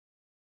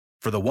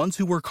For the ones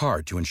who work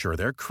hard to ensure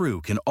their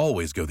crew can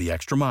always go the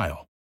extra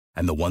mile,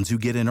 and the ones who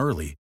get in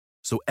early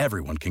so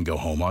everyone can go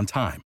home on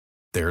time,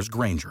 there's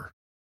Granger,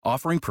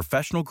 offering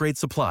professional-grade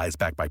supplies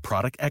backed by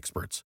product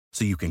experts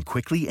so you can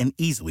quickly and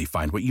easily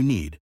find what you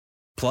need.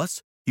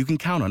 Plus, you can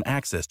count on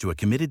access to a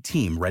committed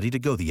team ready to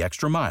go the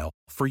extra mile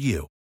for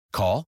you.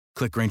 Call,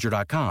 click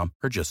Granger.com,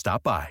 or just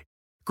stop by.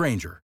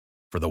 Granger,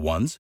 for the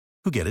ones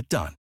who get it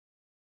done.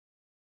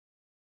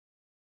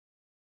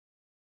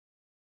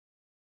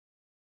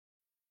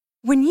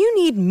 When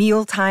you need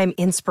mealtime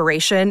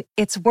inspiration,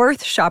 it's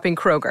worth shopping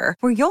Kroger,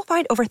 where you'll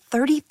find over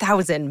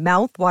 30,000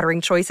 mouth-watering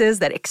choices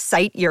that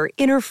excite your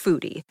inner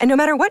foodie. And no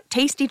matter what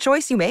tasty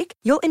choice you make,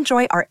 you'll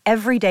enjoy our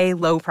everyday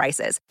low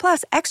prices,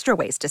 plus extra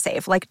ways to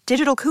save, like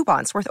digital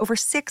coupons worth over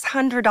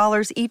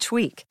 $600 each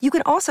week. You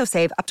can also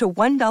save up to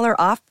 $1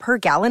 off per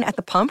gallon at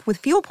the pump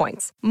with fuel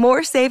points.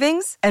 More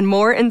savings and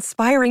more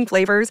inspiring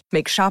flavors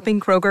make shopping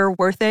Kroger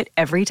worth it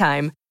every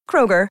time.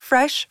 Kroger,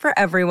 fresh for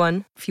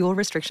everyone. Fuel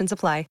restrictions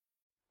apply.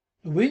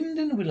 The Wind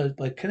in the Willows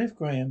by Kenneth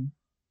Grahame.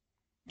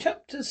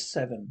 Chapter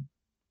 7.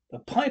 The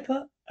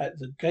Piper at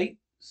the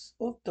Gates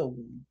of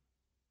Dawn.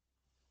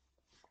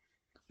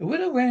 The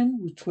willow wren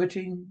was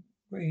twittering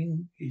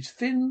his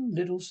thin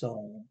little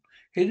song,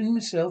 hiding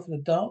himself in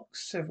the dark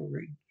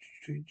sewerage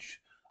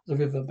of the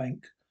river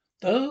bank.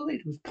 Though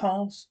it was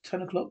past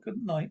 10 o'clock at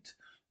night,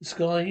 the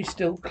sky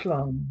still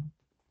clung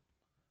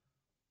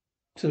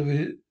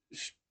to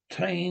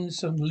retain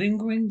some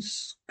lingering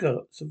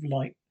skirts of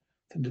light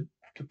from the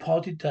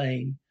departed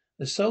day.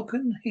 The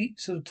sullen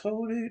heats of the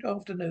torrid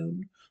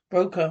afternoon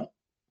broke up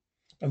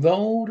and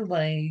rolled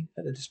away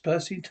at the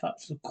dispersing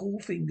touch of the cool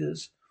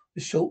fingers of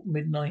the short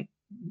midsummer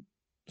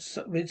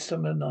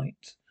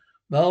night.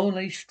 Mole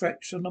lay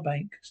stretched on the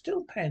bank,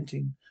 still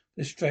panting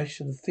for the stress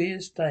of the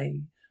fierce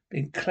day,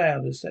 being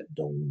cloudless at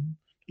dawn,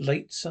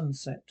 late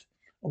sunset,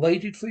 and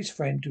waited for his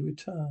friend to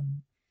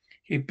return.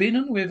 He had been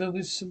on the river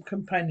with some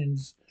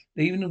companions,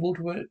 leaving the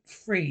water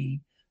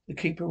free to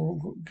keep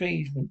an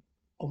engagement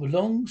of a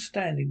long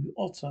standing with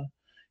Otter.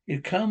 He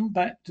had come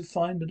back to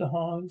find the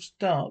house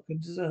dark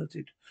and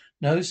deserted.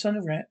 No sign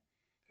of Rat,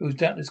 who was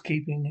doubtless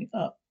keeping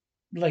up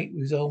late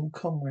with his old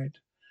comrade.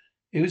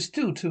 It was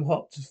still too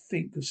hot to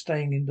think of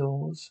staying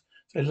indoors,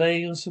 so they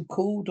lay on some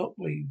cool dock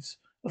leaves.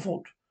 I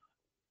thought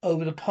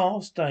over the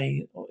past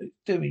day of its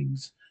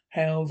doings,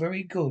 how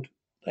very good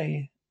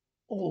they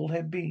all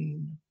had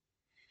been.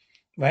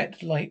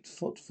 Rat light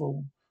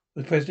footfall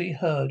was presently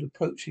heard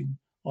approaching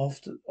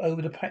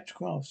over the patch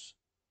grass.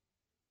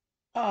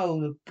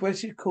 Oh, the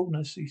blessed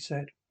coolness, he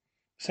said.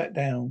 Sat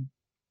down,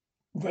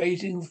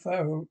 gazing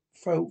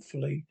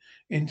thoughtfully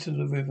into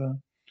the river,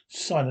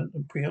 silent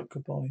and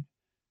preoccupied.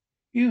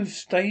 You've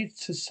stayed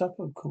to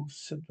supper, of course,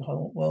 said the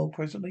well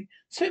presently.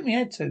 Certainly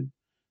had to,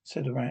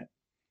 said the rat.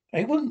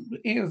 They wouldn't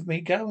hear of me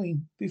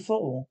going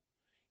before.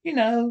 You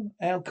know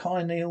how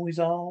kind they always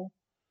are.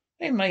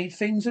 They made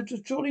things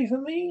as jolly for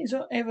me as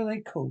ever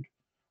they could,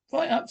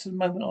 right up to the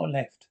moment I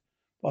left.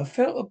 But I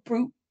felt a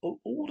brute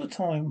all the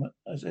time,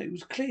 as it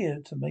was clear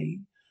to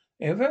me.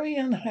 They were very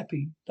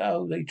unhappy,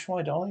 though they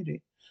tried to hide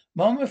it.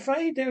 But I'm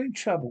afraid they're in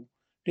trouble.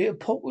 Little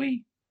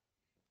Ppipr,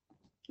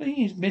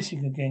 he's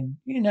missing again.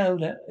 You know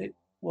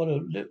what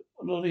a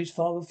lot of his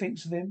father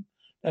thinks of him,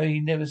 though he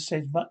never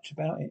says much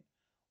about it.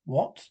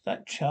 What,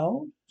 that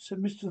child?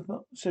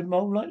 said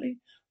Mole lightly.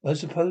 Well, I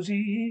suppose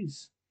he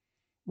is.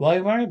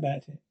 Why worry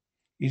about it?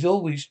 He's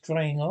always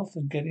straying off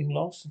and getting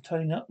lost and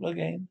turning up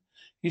again.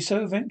 He's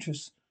so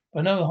adventurous,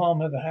 but no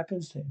harm ever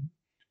happens to him.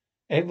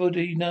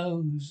 Everybody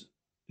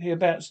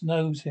hereabouts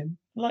knows him,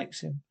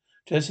 likes him,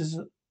 just as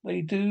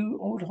they do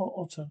old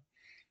Otter.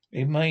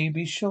 They may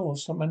be sure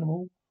some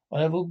animal or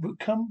other will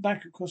come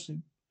across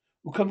him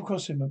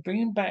and bring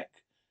him back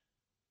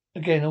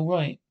again all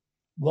right.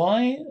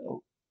 Why,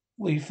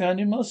 we found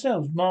him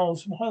ourselves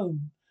miles from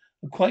home,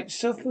 and quite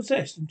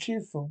self-possessed and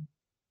cheerful.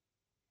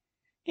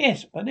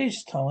 Yes, but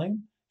this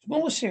time it's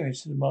more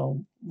serious, said the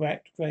mole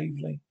rat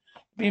gravely.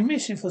 Been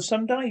missing for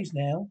some days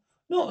now.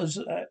 Not as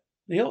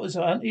the otters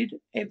are hunted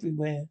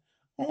everywhere,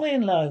 high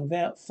and low,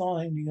 without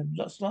finding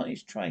the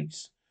slightest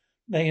trace.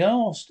 They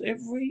asked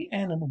every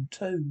animal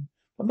too,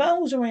 for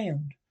miles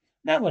around.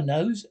 No one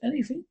knows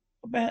anything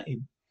about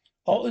him.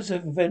 Otters are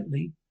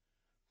evidently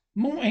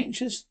more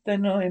anxious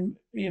than I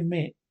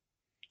admit.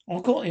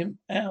 I got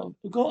out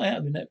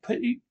of him that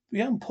pretty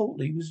young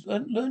Portly was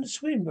learned to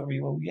swim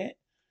very well yet.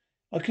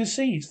 I can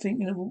see he's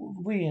thinking of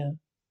weir.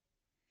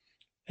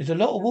 There's a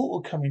lot of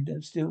water coming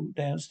down still,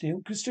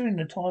 considering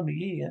the time of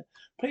year.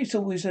 Place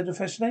always had a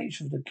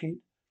fascination for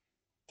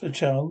the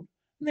child.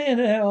 And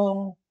there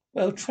are,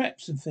 well,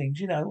 traps and things,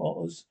 you know,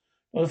 otters.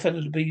 Not a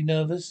fellow to be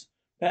nervous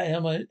about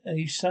him and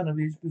his son of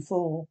his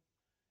before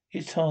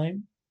his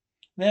time.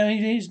 Now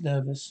he is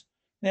nervous.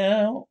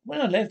 Now,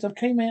 when I left,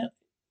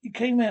 he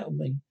came out with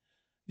me.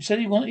 He said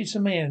he wanted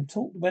some air and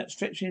talked about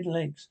stretching his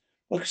legs.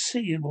 I could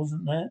see it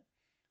wasn't that.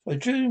 So I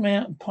drew him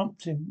out and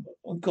pumped him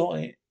and got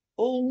it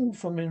all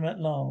from him at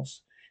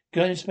last.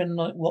 Going to spend the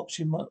night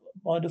watching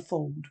by the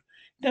ford.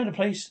 You know the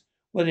place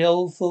where the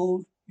old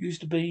ford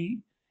used to be?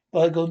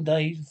 bygone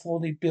days before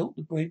they built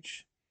the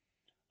bridge.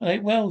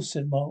 Well,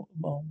 said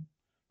Mom.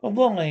 But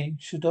why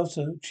should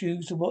Otto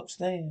choose to watch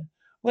there?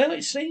 Well,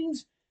 it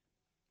seems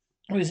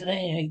it was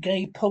there he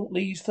gave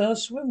Portly's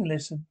first swimming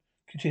lesson,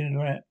 continued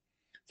the rat.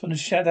 From the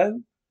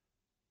shadow,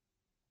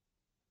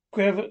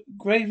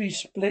 gravy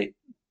split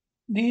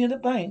near the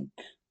bank.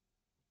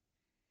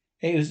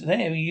 It was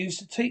there he used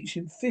to teach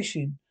him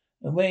fishing,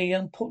 and where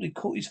young Portly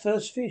caught his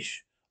first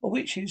fish, of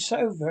which he was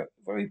so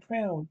very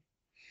proud.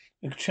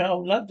 The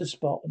child loved the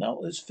spot, and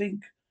others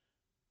thinks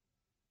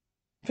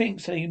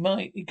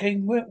that he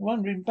came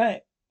wandering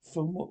back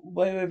from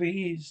wherever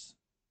he is.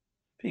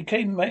 He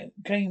came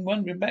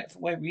wandering back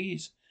from wherever he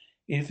is.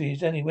 If he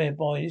is anywhere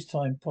by this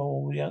time,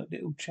 poor young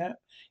little chap,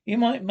 he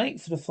might make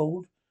for the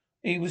ford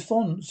he was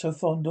so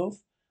fond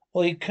of,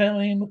 or he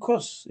came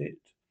across it.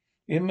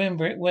 You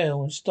remember it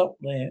well and stop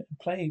there and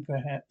play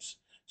perhaps.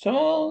 So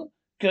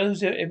I goes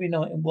there every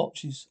night and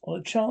watches. On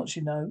a chance,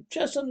 you know,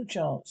 just on a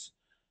chance.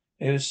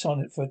 They were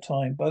silent for a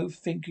time, both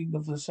thinking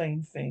of the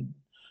same thing.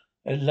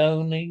 A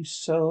lonely,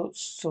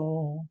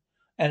 sore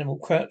animal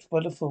crouched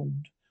by the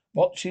ford,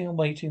 watching and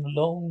waiting a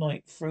long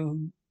night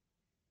through.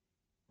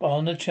 But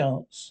on the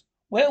chance.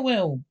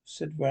 Well,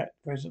 said Rat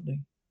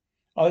presently.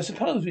 I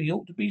suppose we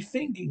ought to be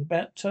thinking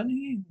about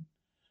turning in.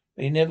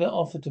 But he never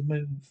offered to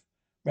move.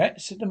 Rat,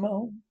 said the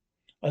mole.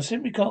 I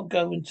simply can't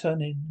go and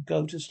turn in,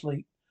 go to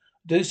sleep.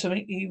 Do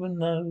something even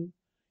though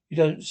you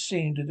don't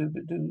seem to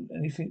do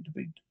anything to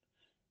be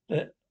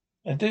that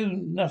I do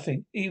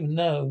nothing, even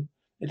though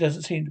there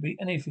doesn't seem to be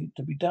anything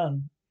to be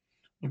done.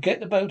 We'll get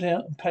the boat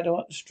out and paddle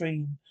up the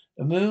stream.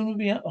 The moon will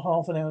be up in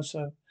half an hour or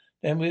so.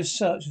 Then we'll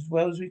search as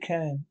well as we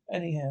can.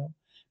 Anyhow,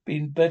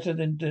 being better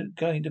than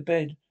going to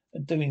bed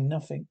and doing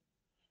nothing.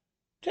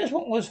 Just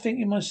what I was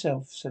thinking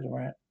myself, said the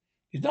rat.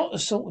 It's not the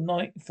sort of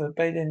night for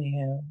bed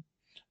anyhow.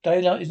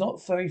 Daylight is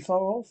not very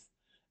far off,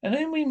 and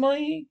then we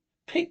may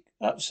pick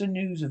up some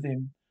news of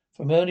him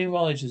from early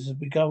risers as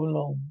we go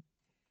along.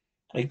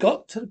 They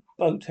got to the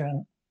boat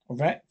out. The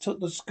rat took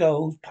the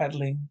sculls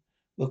paddling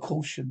with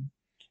caution.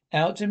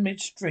 Out to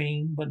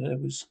midstream where there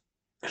was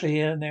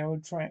clear, narrow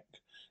track.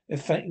 It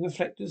faintly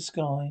reflected the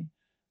sky.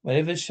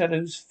 Wherever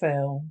shadows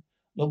fell,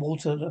 the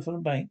water from the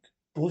bank,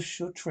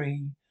 bush or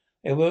tree,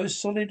 they were as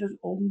solid as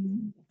all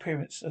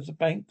appearance as the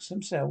banks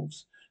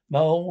themselves.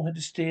 Mole had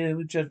to steer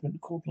with judgment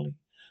accordingly.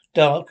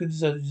 Dark and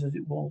deserted as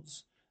it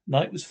was,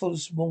 night was full of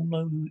small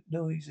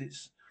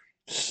noises,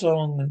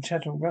 song and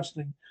chatter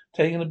rustling,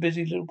 taking a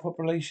busy little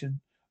population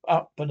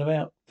up and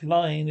about,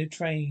 plying their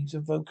trades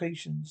and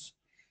vocations.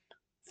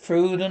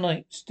 Through the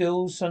night,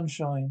 still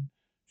sunshine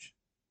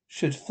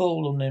should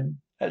fall on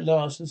them at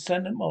last and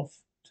send them off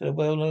to their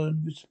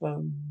well-earned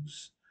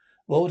repose.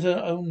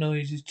 Water own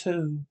noises,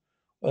 too,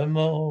 were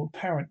more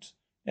apparent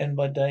than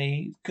by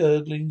day,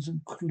 gurglings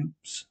and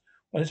cloops.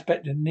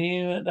 Unexpected,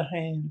 near at the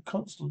hand,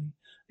 constantly,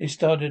 they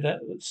started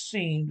at what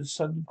seemed a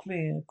sudden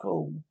clear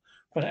call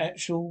for an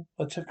actual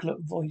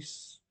articulate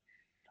voice.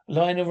 The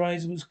line of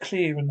horizon was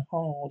clear and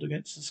hard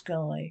against the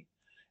sky.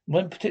 In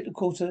one particular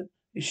quarter,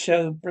 it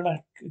showed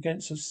black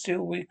against a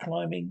silvery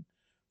climbing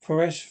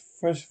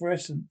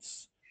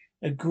phosphorescence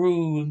that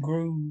grew and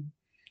grew.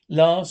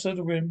 Last of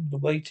the rim, the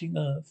waiting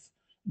earth,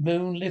 the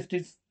moon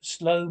lifted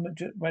slow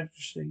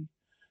majesty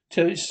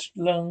till it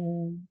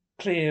slung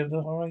clear of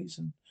the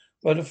horizon,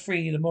 rather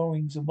free the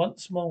moorings, and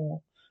once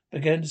more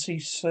began to see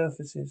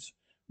surfaces,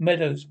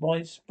 meadows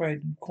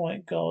widespread and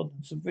quiet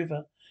gardens, and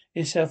river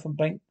itself from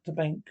bank to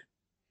bank,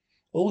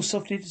 all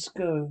softly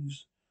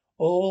disclosed,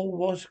 all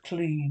washed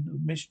clean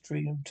of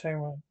mystery and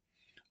terror,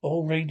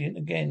 all radiant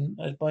again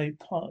as by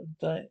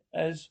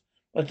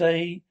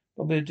day,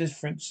 but with a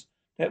difference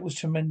that was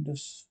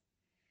tremendous.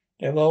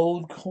 Their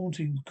old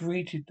hauntings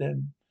greeted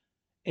them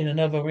in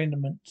another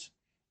element,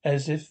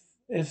 as if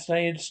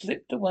they had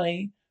slipped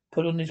away,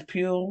 put on his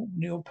pure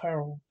new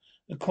apparel,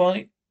 and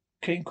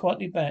came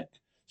quietly back,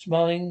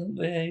 smiling.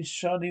 They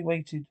shyly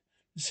waited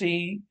to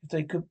see if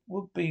they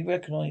would be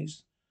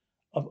recognized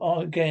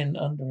again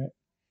under it.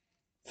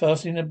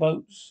 Fastening their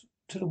boats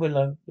to the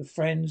Willow, the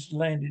friends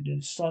landed in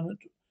a silent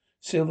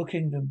silver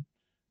kingdom,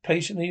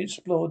 patiently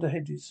explored the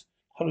hedges,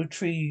 hollow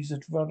trees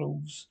and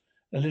ruddles,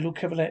 the little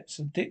cavalets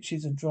and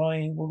ditches and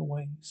dry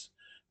waterways.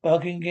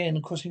 Barking again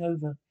and crossing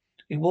over,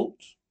 they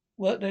worked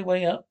their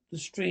way up the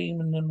stream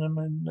in a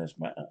moonless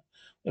matter.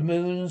 The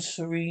moon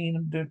serene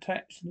and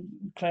detached from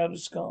the clouded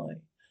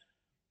sky.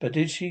 But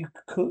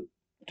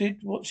did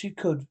what she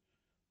could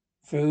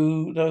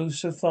through those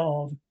so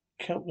far to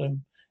help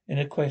them in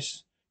their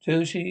quest,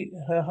 till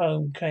her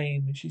home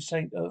came and she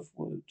sank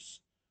earthwards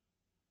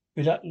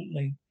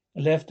reluctantly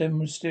and left them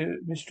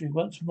mystery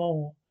once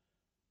more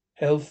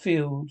held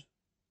field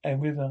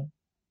and river.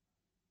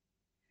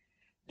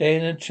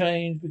 Then a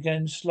change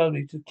began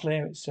slowly to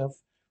clear itself.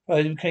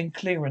 As it became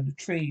clearer and the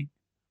tree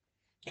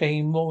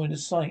came more into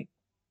sight,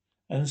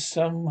 and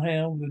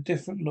somehow with a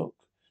different look,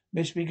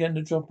 mist began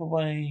to drop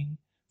away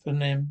from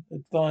them.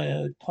 The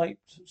fire had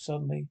piped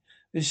suddenly.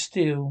 It was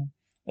still.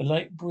 A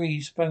light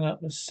breeze sprang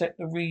up and set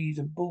the reeds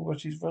and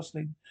bulrushes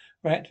rustling.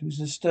 Rat, who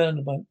was astern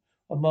of the boat,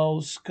 a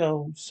Mole's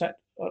skull, sat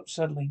up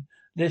suddenly,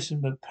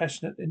 listened with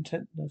passionate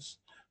intentness.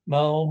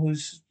 Mole, who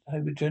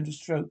with gentle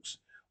strokes,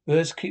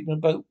 was keeping the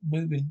boat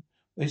moving,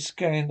 they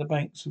scanned the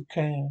banks with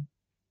care.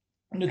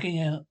 Looking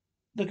out,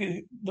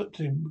 looked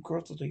at him with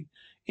curiosity.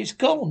 It's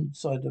gone,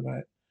 sighed the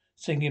rat,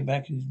 sinking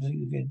back in his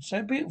seat again.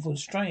 So beautiful and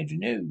strange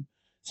and new.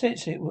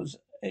 Since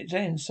its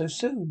end so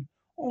soon,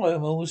 I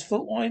almost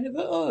thought I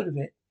never heard of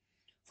it.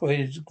 For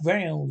it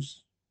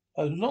growls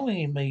a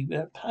longing in me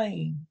without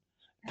pain,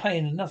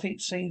 and nothing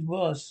seems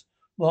worse.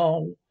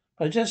 Well,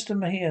 but just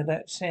to hear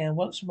that sound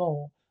once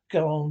more,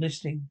 go on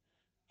listening,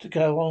 to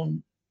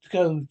go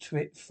to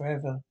it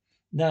forever.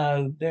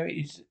 No,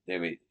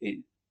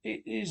 it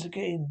is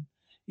again.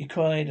 He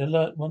cried,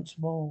 alert once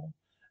more.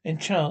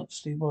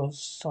 Entranced, he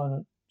was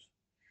silent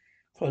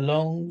for a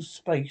long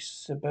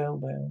space,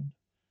 spellbound.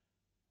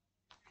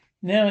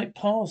 Now it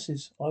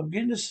passes. I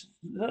begin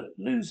to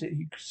lose it,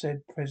 he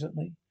said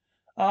presently.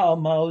 Ah,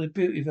 Mo, the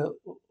beauty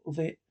of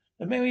it,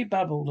 the merry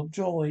bubble of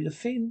joy, the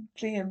thin,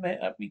 clear,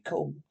 happy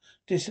call,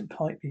 distant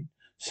piping.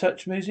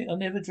 Such music I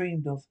never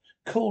dreamed of.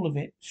 Call of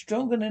it,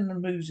 stronger than the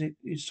music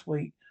is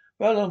sweet.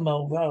 Roll on,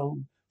 Mo,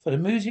 roll, for the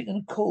music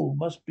and the call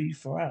must be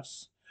for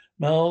us.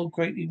 Mo,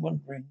 greatly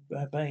wondering,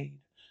 obeyed.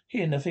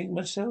 Hear nothing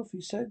myself,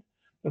 he said.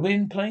 The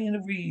wind playing in the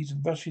reeds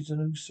and rushes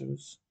and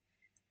oosers.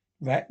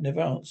 Rat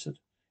never answered.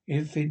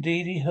 If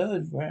indeed he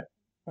heard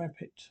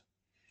Rapid.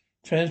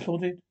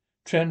 Transported,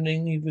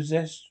 trembling, he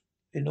possessed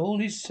in all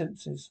his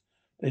senses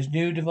this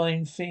new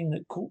divine thing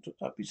that caught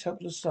up his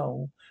helpless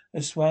soul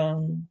and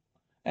swung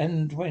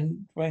and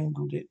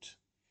wrangled it,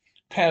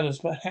 powerless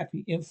but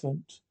happy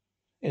infant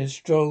in a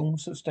strong,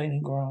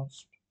 sustaining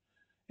grasp.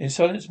 In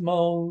silence,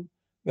 Mole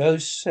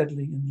rose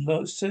steadily,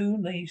 and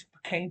soon they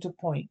came to a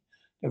point.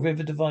 The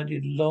river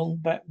divided long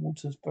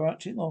backwaters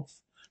branching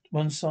off to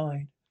one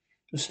side.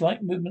 The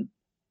slight movement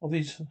of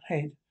his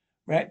head,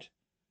 Rat,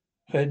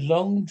 who had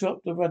long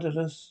dropped the rudder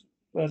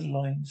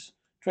lines,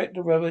 directed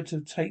the rower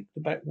to take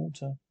the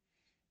backwater.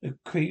 The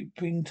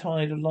creeping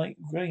tide of light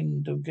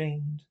gained.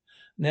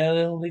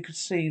 Now they could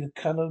see the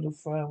colour of the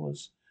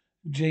flowers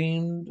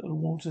gleamed at the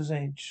water's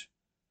edge.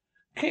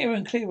 Clearer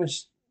and clearer,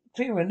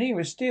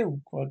 nearer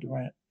still, cried the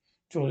rat,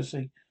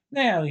 joyously.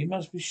 Now you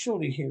must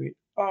surely hear it.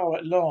 Oh,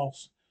 at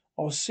last.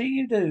 I'll see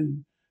you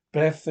do.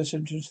 Breathless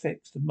and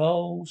transfixed, the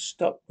mole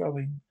stopped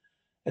growing.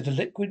 As the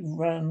liquid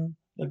run,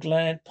 the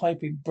glad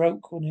piping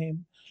broke on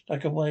him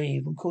like a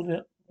wave and caught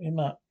him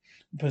up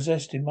and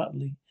possessed him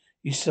utterly.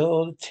 He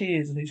saw the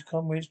tears on his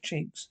comrade's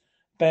cheeks,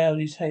 bowed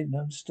his head and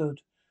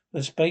understood. For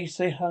a space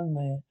they hung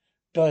there,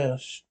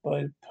 burst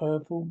by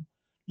purple,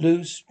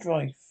 loose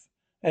strife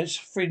as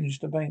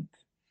fringed the bank.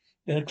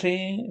 Then a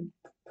clear,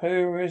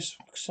 imperious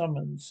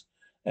summons,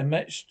 and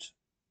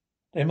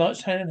they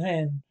marched hand in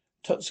hand,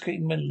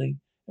 intoxicating medley,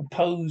 and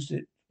posed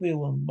it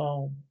wheel and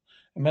mole.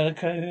 And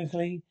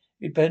mechanically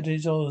he bent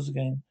his oars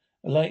again.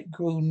 The light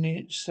grew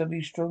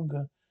steadily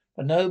stronger,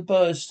 but no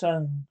birds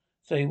sang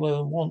as they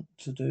were wont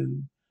to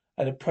do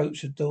at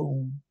approach of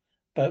dawn.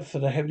 But for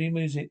the heavenly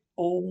music,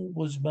 all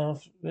was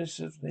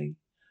marvellously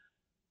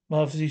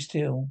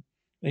still.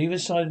 On either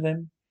side of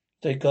them,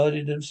 they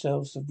guided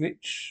themselves. The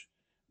rich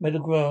meadow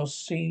grass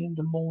seemed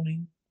that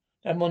morning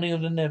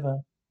of the never,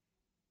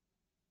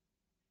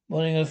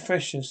 morning of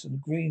freshness and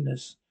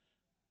greenness.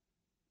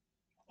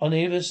 On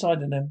either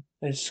side of them,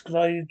 they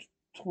glided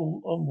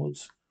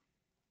onwards.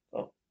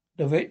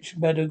 The rich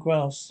meadow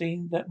grass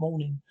seemed that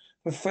morning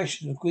for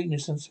freshness of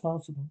greenness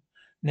unspartable.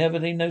 Never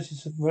they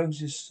noticed the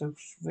roses so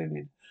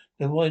vivid,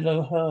 the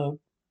willow herb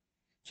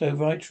so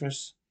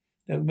righteous,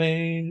 the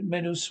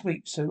meadow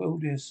sweet so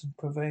odious and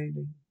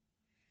prevailing.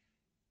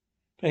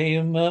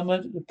 They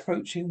murmured the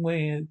approaching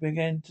wind,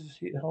 began to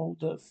hold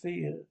the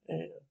fear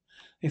air.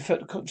 They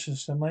felt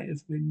conscious they might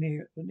have been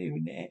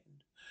nearing the end.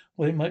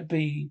 What it might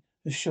be,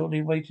 the shortly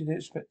awaited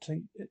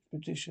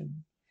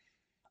expedition.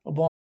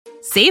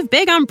 Save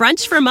big on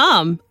brunch for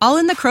mom, all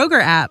in the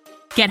Kroger app.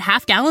 Get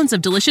half gallons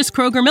of delicious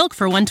Kroger milk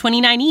for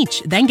 $1.29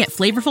 each. Then get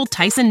flavorful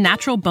Tyson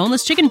natural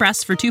boneless chicken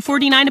breasts for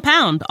 $2.49 a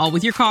pound, all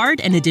with your card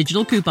and a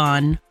digital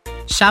coupon.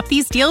 Shop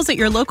these deals at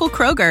your local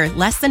Kroger,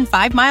 less than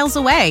 5 miles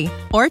away.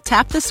 Or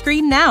tap the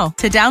screen now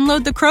to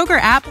download the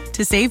Kroger app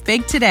to save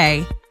big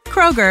today.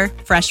 Kroger,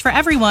 fresh for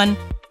everyone.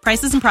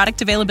 Prices and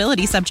product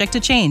availability subject to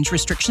change.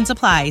 Restrictions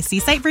apply. See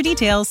site for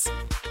details.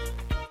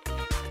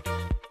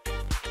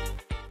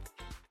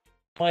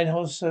 Wide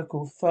whole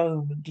circle,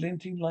 foam and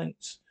glinting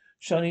lights,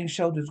 shining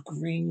shoulders,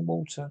 green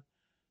water.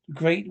 The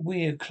great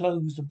weir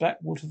closed the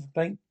backwater from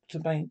bank to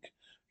bank,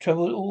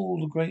 travelled all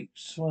the white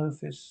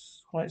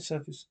surface,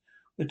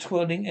 with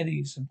twirling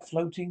eddies and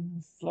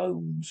floating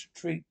foam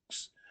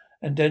streaks,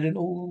 and deadened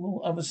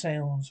all other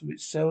sounds with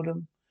its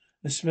seldom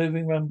and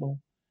smoothing rumble.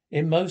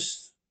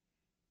 Mid-most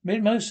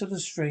of the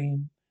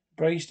stream,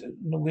 braced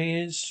in the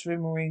weir's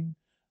shimmering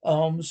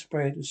arms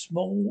spread, a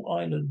small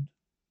island.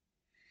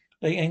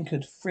 They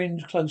anchored,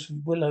 fringed close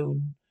with willow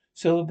and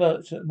silver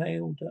birch and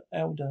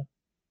alder.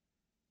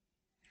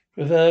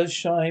 Reversed,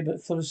 shy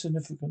but full of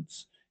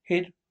significance,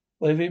 hid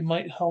whatever it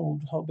might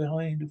hold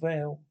behind a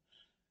veil,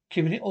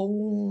 keeping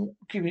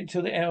it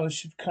till the hour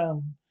should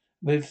come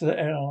with the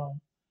hour,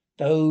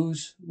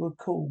 those who were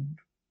called,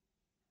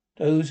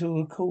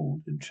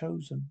 and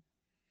chosen.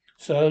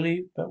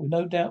 Slowly, but with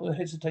no doubt or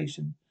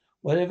hesitation,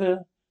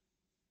 whatever,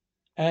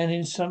 and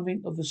in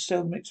something of the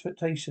seldom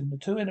expectation, the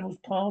two animals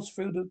passed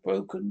through the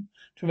broken,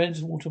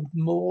 tremendous water,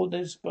 moored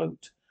their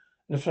boat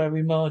at the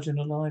flowery margin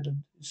of the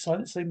island. In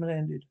silence they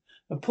landed,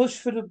 and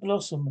pushed through the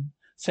blossom and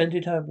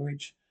scented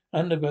herbiage,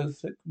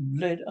 undergrowth that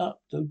led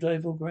up the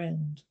level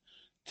ground,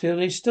 till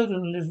they stood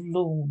on a little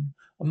lawn,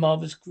 a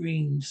marvellous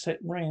green set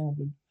round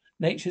with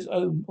nature's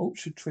own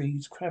orchard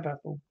trees,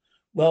 crabapple,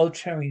 wild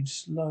cherry and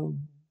sloe.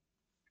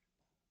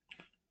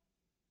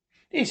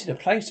 This is the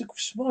place of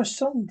my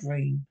song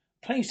dream.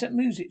 Place that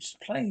music's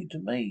played to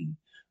me,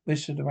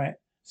 whispered the rat,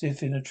 as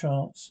if in a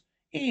trance.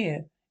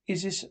 Here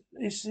is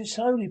this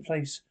holy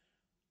place.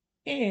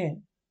 Here,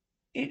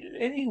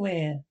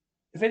 anywhere.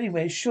 If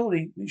anywhere,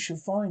 surely we shall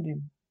find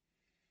him.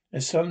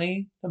 And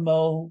suddenly the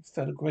mole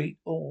felt a great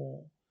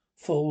awe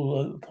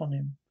fall upon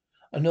him.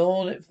 An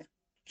awe that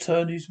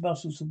turned his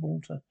muscles to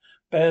water,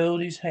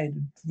 bowed his head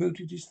and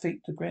rooted his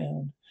feet to the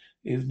ground.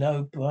 With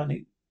no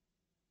panic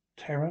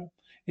terror.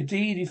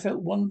 Indeed, he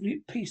felt wonderfully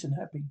at peace and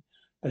happy,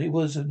 but it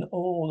was an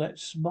awe that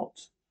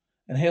smote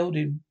and held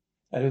him,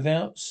 that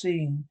without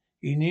seeing,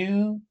 he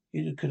knew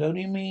it could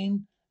only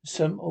mean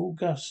some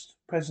august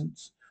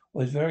presence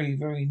was very,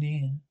 very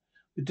near.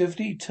 With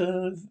difficulty he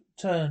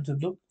turned to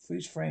look for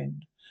his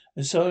friend,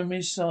 and saw him at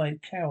his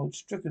side, cowed,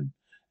 stricken,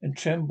 and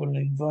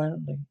trembling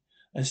violently,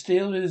 and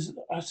still there was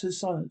utter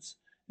silence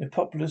in the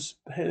populous,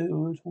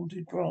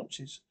 haunted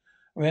branches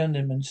around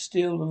him, and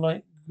still the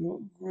light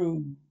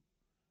grew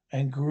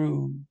and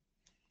grew.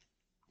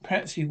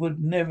 Perhaps he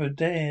would never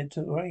dare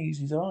to raise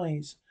his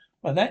eyes.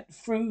 But that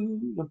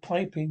through the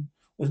piping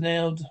was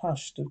now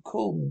hushed. The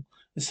call,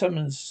 the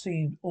summons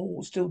seemed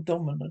all still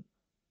dormant,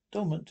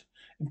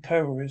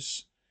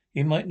 imperious.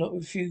 He might not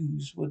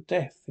refuse, were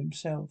death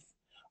himself,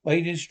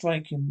 waiting to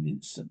strike him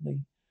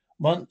instantly.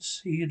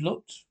 Once he had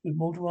looked with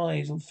mortal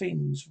eyes on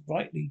things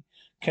rightly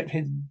kept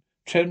hidden,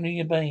 trembling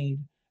obeyed,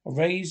 and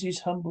raised his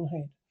humble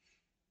head.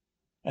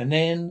 And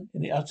then,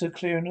 in the utter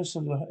clearness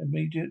of the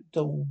immediate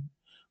dawn,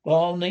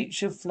 while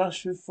nature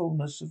flushed with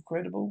fullness of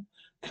credible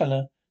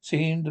colour,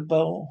 seemed to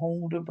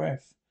hold her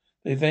breath,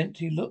 the event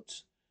he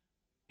looked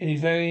in his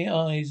very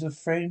eyes of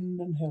friend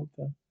and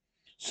helper,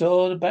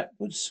 saw the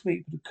backward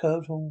sweep of the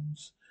curved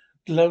horns,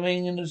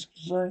 gleaming in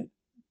the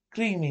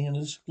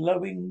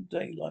glowing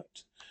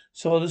daylight,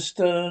 saw the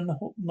stern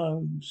hook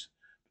nose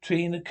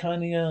between the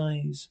cunning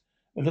eyes,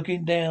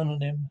 looking down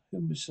on him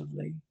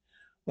humorously,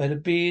 where the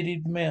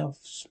bearded mouth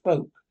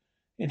spoke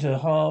into a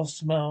half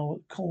smile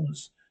at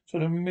corners, saw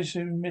the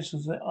missiles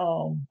of the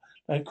arm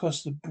lay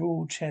across the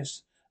broad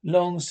chest,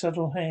 long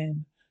subtle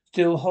hand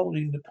still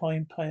holding the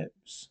pine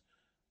pipes,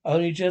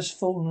 only just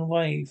fallen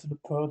away from the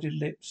parted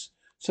lips,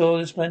 saw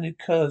the splendid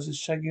curves of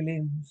shaggy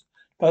limbs,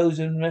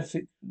 posing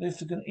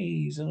magnificent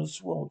ease on a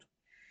sward,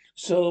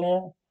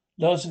 saw,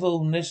 last of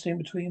all, nestling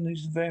between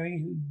these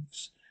very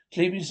hooves,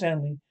 sleeping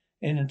soundly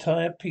in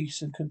entire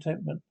peace and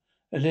contentment,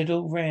 a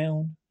little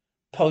round,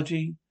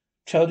 podgy,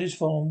 childish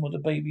form of the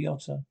baby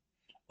otter.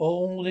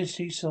 All this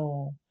he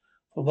saw,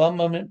 for one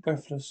moment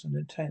breathless and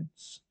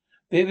intense,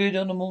 vivid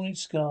on the morning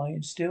sky,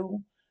 and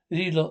still as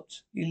he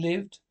looked, he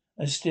lived,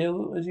 and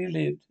still as he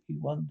lived, he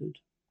wondered.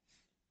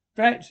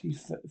 Rat, he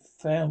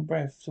found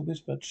breath to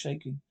whisper,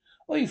 shaking.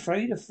 Are you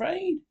afraid?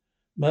 Afraid?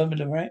 Murmured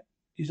the rat,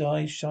 his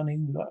eyes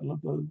shining with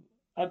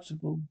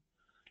unutterable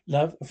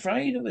love.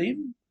 Afraid of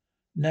him?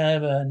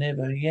 Never,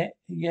 never. Yet,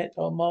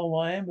 oh,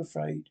 I am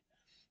afraid.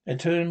 The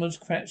two animals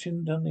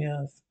crouching on the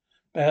earth,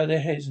 bowed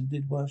their heads and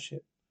did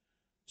worship.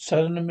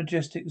 Sudden and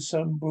majestic, the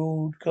sun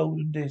broad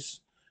golden disk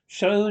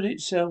showed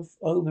itself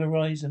over the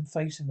horizon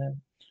facing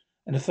them,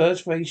 and the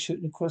first rays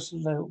shooting across the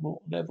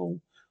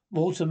level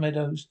water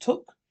meadows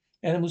took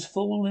animals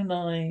full in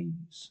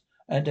eyes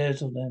and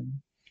dazzled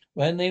them.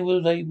 When they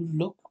were able to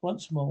look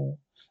once more,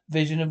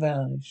 vision had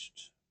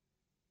vanished.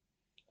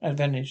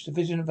 The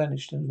vision had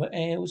vanished, and the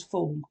air was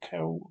full of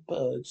carol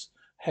birds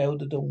hailed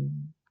the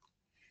dawn.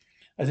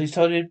 As they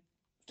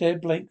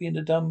stared blankly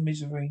into dumb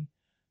misery,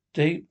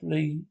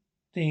 deeply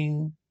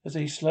seeing as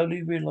they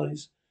slowly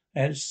realized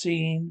they had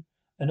seen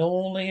and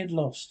all they had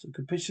lost, the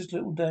capricious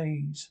little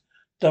days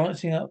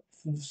dancing up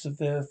from the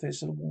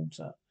surface of the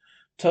water,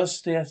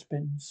 tossed the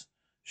aspens,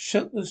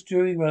 shook the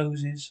dewy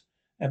roses,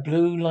 and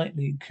blew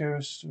lightly and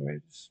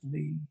curiously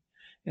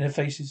in their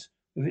faces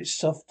with its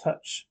soft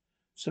touch.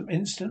 Some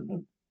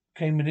instant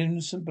came an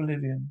innocent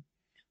oblivion,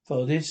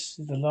 for this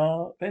is the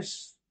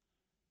last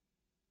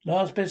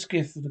best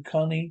gift of the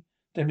cunning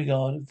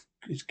demigod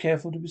is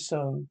careful to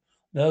bestow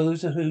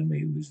those to whom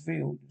he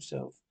revealed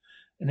himself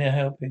in their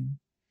helping.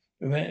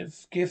 The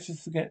gift of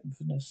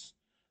forgetfulness,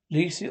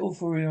 least it all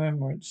for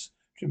remembrance,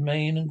 to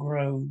remain and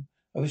grow,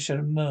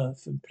 overshadow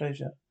mirth and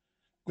pleasure.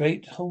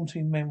 Great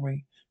haunting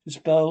memory, to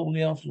spoil the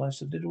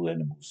afterlives of little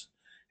animals,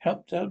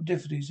 helped out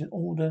difficulties in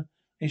order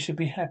they should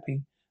be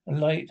happy and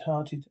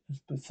light-hearted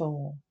as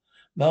before.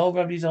 Mal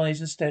rubbed his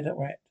eyes and stared at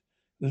Rat,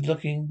 who was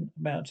looking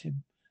about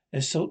him in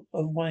a sort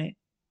of way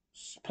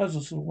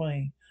puzzled sort of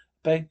way.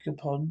 Beg your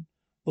pardon.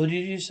 What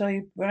did you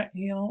say, Rat?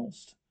 He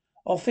asked.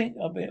 I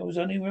bet I was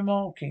only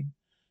remarking,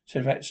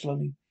 said Rat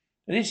slowly.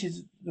 This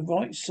is the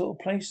right sort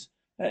of place.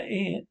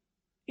 Here,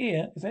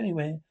 if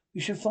anywhere,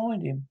 we should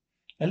find him.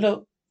 And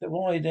look,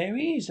 why, there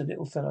he is, the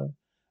little fellow.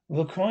 With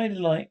a cry of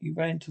delight, he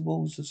ran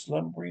towards the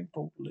slumbering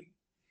Polly.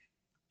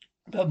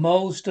 But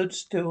Mole stood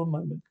still a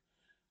moment,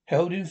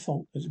 held in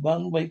thought, as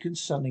one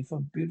wakens suddenly from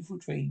a beautiful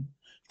dream,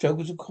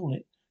 struggles to call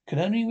it, can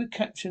only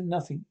recapture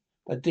nothing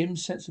but a dim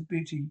sense of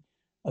beauty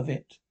of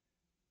it.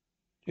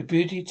 The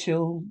beauty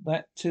till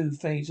that too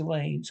fades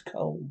away in its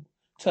cold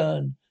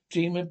turn.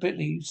 Dreamer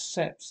bitterly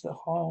saps the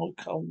hard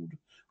cold,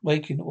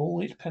 waking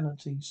all its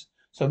penalties.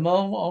 So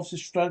Mole, after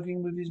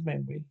struggling with his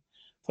memory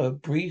for a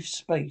brief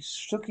space,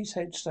 shook his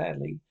head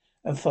sadly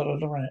and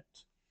followed the rat.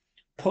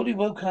 Polly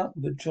woke up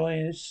with a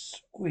joyous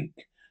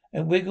squeak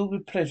and wiggled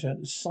with pleasure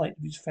at the sight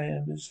of his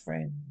famous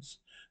friends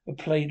who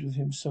played with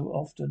him so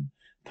often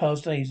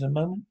past days. A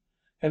moment,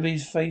 however,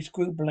 his face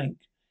grew blank.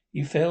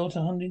 He fell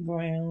to hunting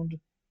ground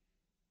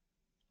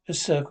a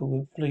circle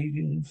with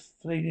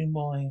fleeting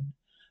wine.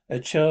 A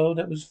child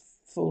that was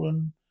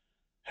fallen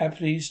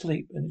happily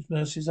asleep in its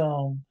nurse's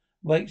arm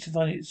wakes to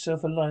find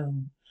itself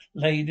alone,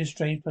 laid in a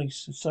strange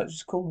place, such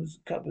as corners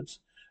and cupboards,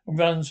 and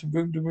runs from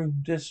room to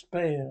room,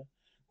 despair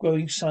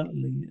growing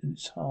silently in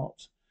its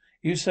heart.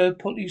 You so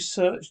Polly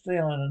searched the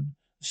island,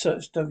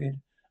 searched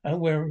dogged and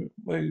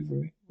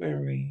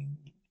wearying,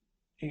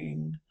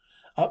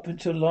 up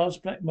until the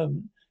last black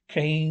moment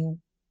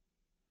came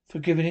for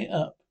giving it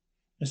up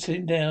and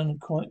sitting down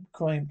and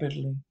crying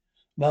bitterly.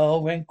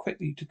 Mole ran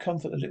quickly to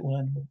comfort the little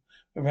animal.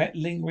 The rat,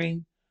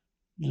 lingering,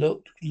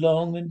 looked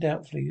long and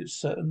doubtfully at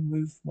certain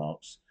roof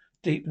marks,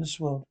 deep and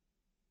swelled.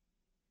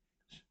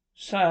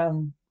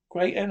 Some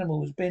great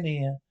animal has been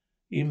here,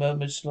 he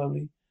murmured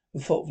slowly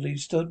and thoughtfully. He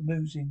stood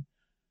musing,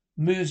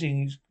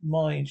 his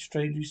mind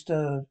strangely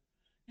stirred.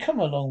 Come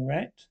along,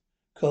 Rat,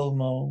 called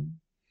Mole.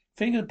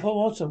 Think of the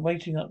poor otter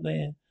waiting up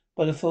there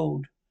by the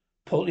ford.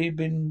 Polly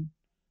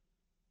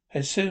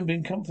had soon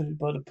been comforted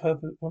by the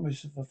perfect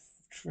promise of a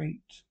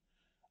treat.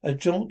 A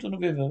jaunt on the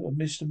river of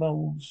Mr.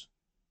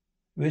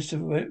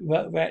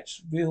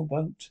 Rat's real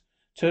boat.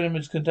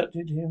 Turnerman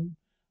conducted him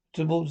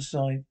to the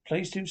waterside,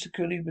 placed him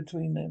securely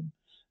between them,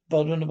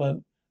 bottom of the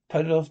boat,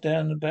 paddled off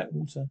down the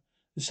backwater.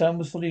 The sun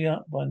was fully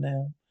up by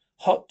now.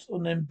 Hot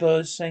on them,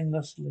 birds sang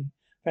lustily,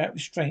 without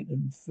restraint,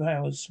 and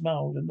flowers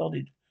smiled and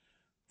nodded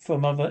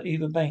from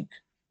either bank.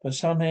 But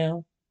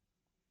somehow,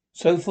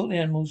 so thought the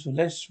animals, with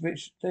less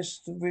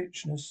the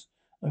richness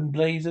and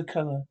blaze of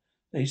colour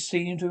they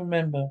seemed to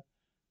remember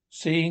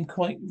seeing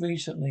quite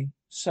recently,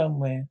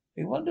 somewhere.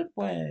 They wondered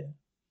where.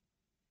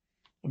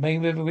 The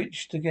main river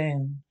reached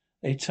again.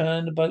 They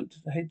turned the boat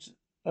heads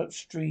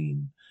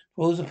upstream,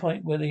 towards the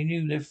point where they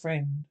knew their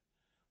friend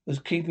was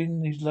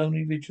keeping his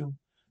lonely vigil.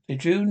 They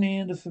drew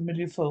near the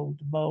familiar fold.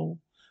 The Mole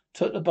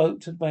took the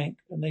boat to the bank,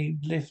 and they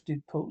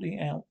lifted Polly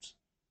out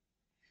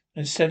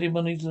and set him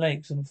on his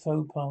legs on the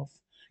footpath,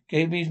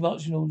 gave him his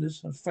marching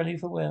orders and friendly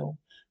farewell,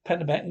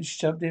 patted him back and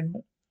shoved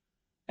him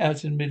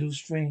out in the middle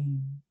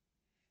stream.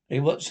 They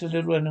watched the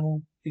little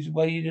animal. He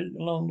waded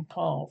along the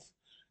path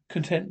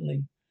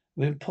contentedly,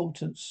 with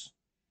importance.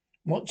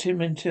 Watched him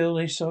until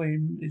they saw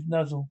his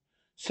muzzle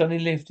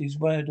suddenly lift, his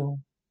waddle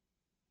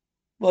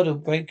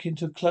break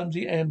into a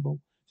clumsy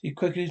amble. He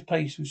quickened his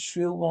pace with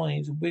shrill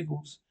whines and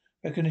wiggles.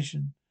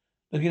 Recognition.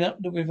 Looking up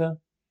the river,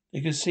 they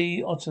could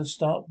see Otter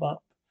start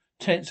up,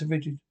 tense and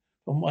rigid,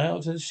 from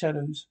out of the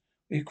shadows.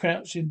 With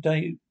crouching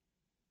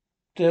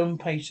dumb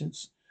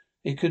patience,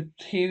 they could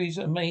hear his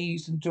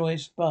amazed and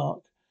joyous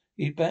bark.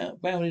 He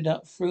bounded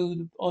up through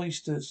the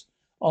oysters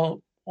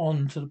on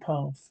to the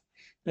path.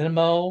 Then a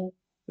Mole,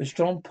 with a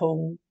strong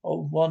pull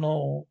of one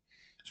oar,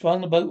 swung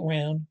the boat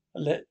round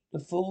and let the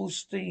full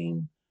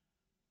stream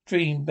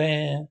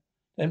bear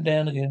them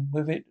down again.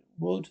 With it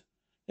would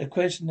their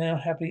quest now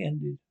happily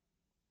ended.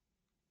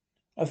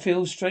 I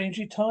feel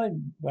strangely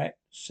tired, Rat,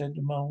 said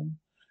the Mole,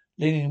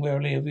 leaning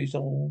wearily over his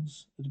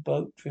oars as the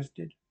boat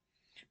drifted.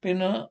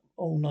 Been up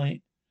all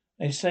night.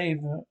 You say,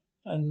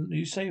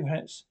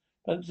 perhaps,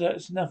 but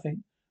that's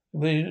nothing.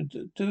 We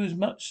do as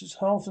much as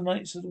half the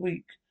nights of the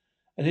week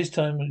at this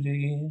time of the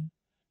year.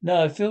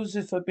 No, it feels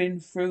as if I've been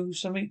through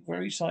something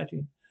very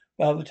exciting,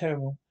 rather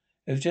terrible.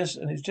 It's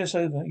just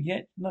over.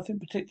 Yet nothing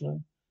particular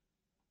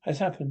has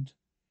happened.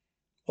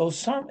 Or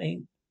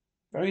something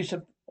very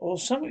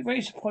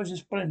surprising,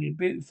 splendid,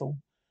 beautiful,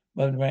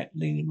 moaned Rat,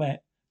 leaning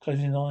back,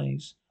 closing his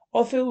eyes.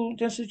 I feel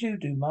just as you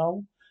do,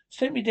 Mole.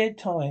 Sleep me dead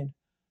tired.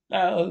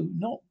 No,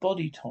 not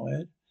body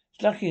tired.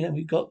 It's lucky that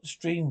we got the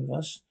stream with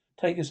us.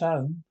 Take us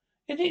home.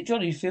 Isn't it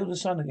jolly to feel the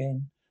sun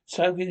again,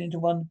 soaking into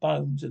one's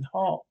bones, and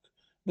hark,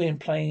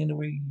 wind playing in the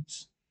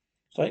reeds.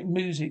 It's like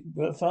music,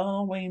 but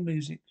far away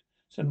music,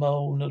 said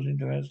Mole, nodding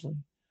drowsily.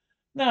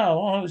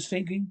 No, I was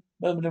thinking,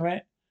 murmured the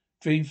Rat,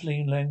 dreamfully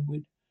and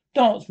languid.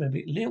 Dance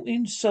music, little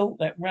insult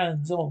that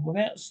runs on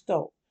without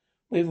stop,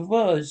 with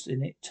words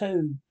in it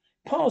too.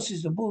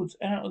 Passes the woods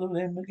out of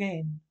them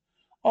again.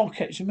 I'll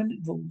catch them in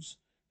intervals.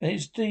 And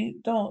it's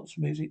deep dance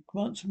music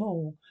once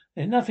more.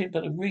 There's nothing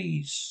but the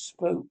reeds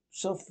spoke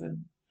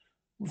soften,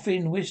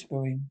 thin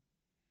whispering.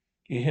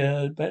 You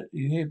hear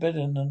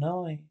better than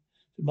I,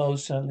 said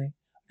Miles suddenly.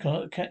 I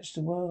cannot catch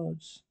the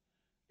words.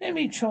 Let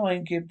me try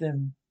and give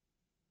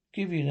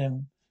you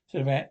them,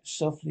 said the rat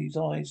softly, his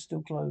eyes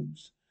still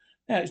closed.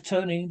 Now it's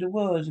turning into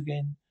words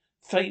again.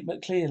 Faint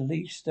but clear,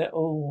 least that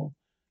all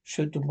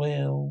should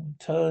dwell,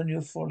 turn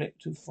your frolic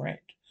to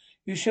fret.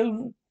 You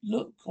shall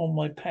look on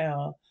my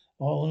power,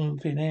 on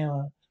an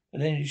hour,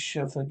 but then you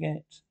shall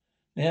forget.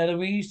 Now the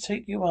reeds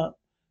take you up,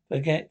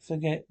 forget,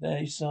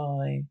 they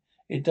sigh.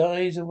 It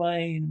dies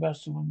away in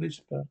rustle and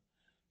whisper.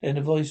 Then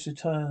the voice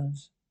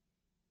returns.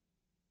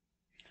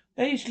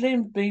 Let each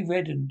limb be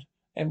reddened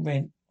and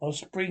rent. I'll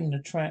spring the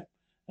trap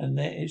and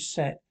let it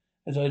set.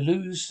 As I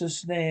loose the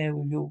snare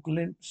with your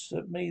glimpse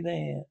at me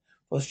there.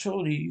 For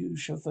surely you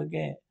shall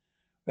forget.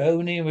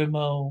 Row nearer,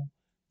 Mole,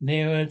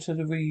 nearer to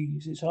the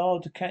reeds. It's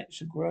hard to catch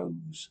the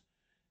groves.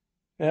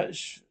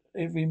 That's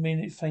every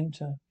minute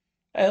fainter.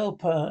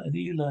 Alpa and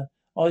Eula,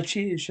 our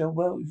cheers shall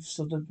wells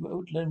of the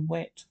woodland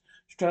wet.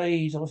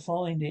 Strays I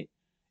find it,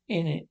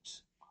 in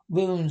it.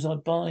 Wounds I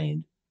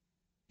bind,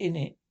 in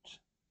it.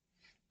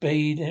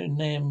 Bathe in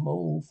them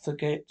all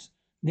forget.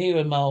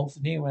 Nearer, Mole,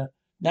 nearer.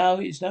 No,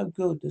 it's no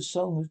good. The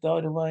song has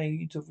died away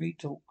into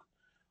retalk.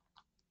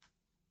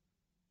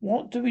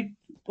 What do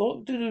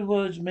the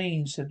words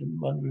mean? Said the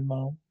wondering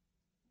Mole.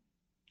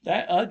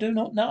 That I do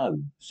not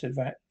know, said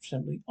Rat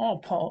simply. I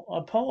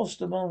passed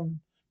them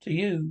on to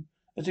you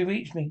as they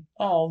reached me.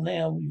 Oh,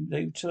 now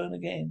they return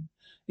again.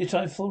 This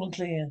time full and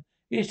clear.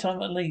 This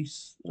time at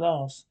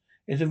last.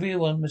 It's a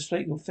real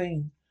unmistakable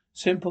thing.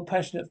 Simple,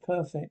 passionate,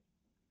 perfect.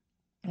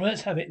 Well,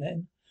 let's have it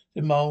then,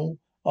 said Mole,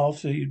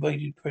 after he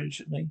waited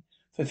patiently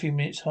for a few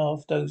minutes,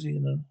 half dozing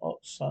in the hot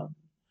sun.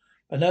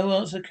 But no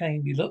answer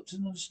came. He looked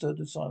and understood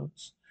the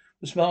silence,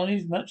 the smiling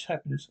with much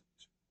happiness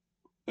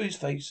on his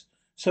face.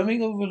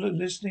 Something of a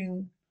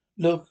listening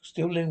look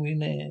still lingering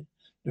there.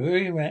 The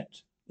weary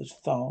rat was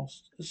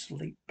fast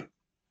asleep.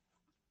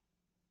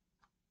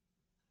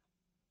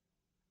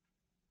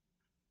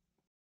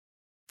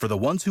 For the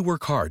ones who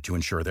work hard to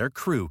ensure their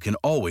crew can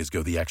always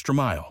go the extra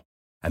mile,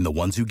 and the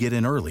ones who get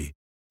in early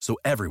so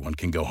everyone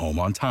can go home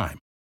on time,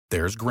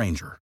 there's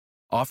Grainger,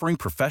 offering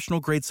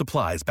professional-grade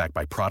supplies backed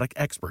by product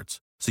experts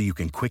so you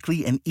can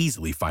quickly and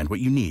easily find what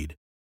you need.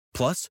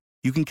 Plus,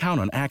 you can count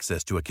on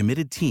access to a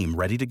committed team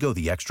ready to go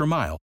the extra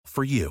mile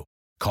for you.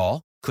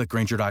 Call, click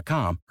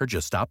Grainger.com, or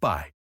just stop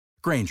by.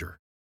 Grainger,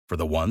 for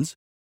the ones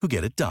who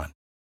get it done.